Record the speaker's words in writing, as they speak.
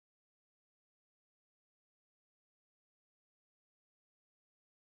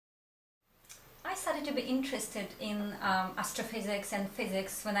I started to be interested in astrophysics and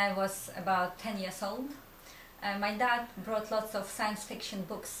physics when I was about 10 years old. My dad brought lots of science fiction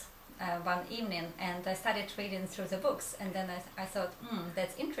books one evening, and I started reading through the books, and then I thought,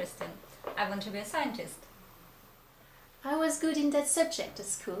 that's interesting, I want to be a scientist. I was good in that subject at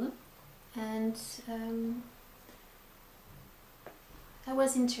school, and I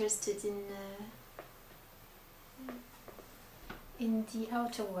was interested in the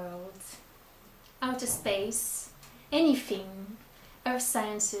outer world, outer space, anything, earth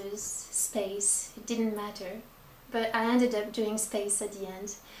sciences, space, it didn't matter. But I ended up doing space at the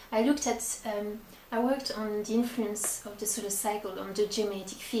end. I worked on the influence of the solar cycle on the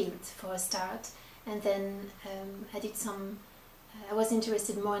geomagnetic field for a start, and then I was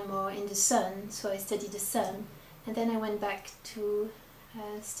interested more and more in the sun, so I studied the sun, and then I went back to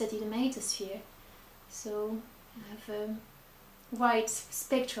study the magnetosphere. So I have a wide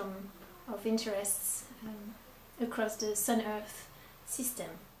spectrum of interests across the Sun-Earth system.